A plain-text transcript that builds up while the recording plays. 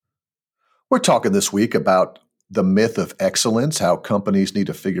We're talking this week about the myth of excellence, how companies need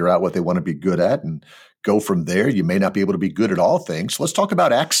to figure out what they want to be good at and go from there. You may not be able to be good at all things. So let's talk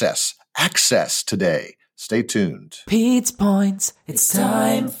about access. Access today. Stay tuned. Pete's Points. It's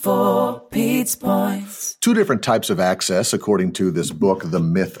time for Pete's Points. Two different types of access, according to this book, The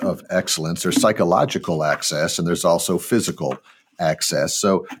Myth of Excellence. There's psychological access, and there's also physical access.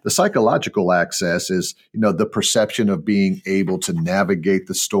 So the psychological access is, the perception of being able to navigate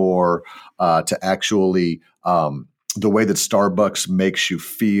the store, to actually the way that Starbucks makes you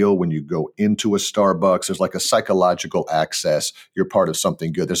feel when you go into a Starbucks. There's like a psychological access. You're part of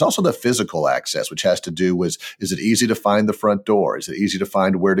something good. There's also the physical access, which has to do with, is it easy to find the front door? Is it easy to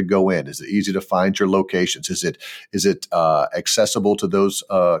find where to go in? Is it easy to find your locations? Is it accessible to those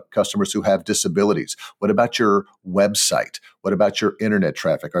customers who have disabilities? What about your website? What about your internet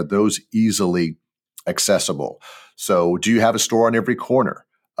traffic? Are those easily accessible? So do you have a store on every corner?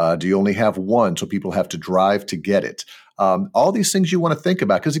 Do you only have one, so people have to drive to get it? All these things you want to think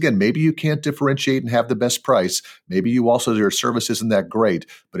about, because again, maybe you can't differentiate and have the best price. Maybe you also, your service isn't that great.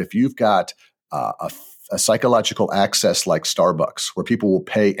 But if you've got a psychological access like Starbucks, where people will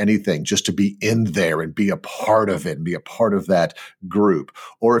pay anything just to be in there and be a part of it and be a part of that group,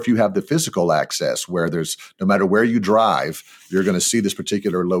 or if you have the physical access where there's, no matter where you drive, you're going to see this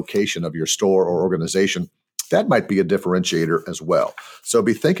particular location of your store or organization, that might be a differentiator as well. So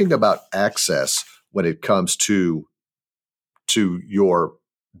be thinking about access when it comes to your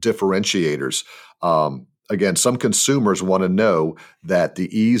differentiators. Again, some consumers want to know that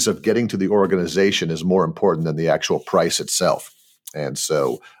the ease of getting to the organization is more important than the actual price itself. And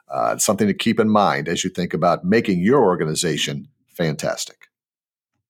so it's something to keep in mind as you think about making your organization fantastic.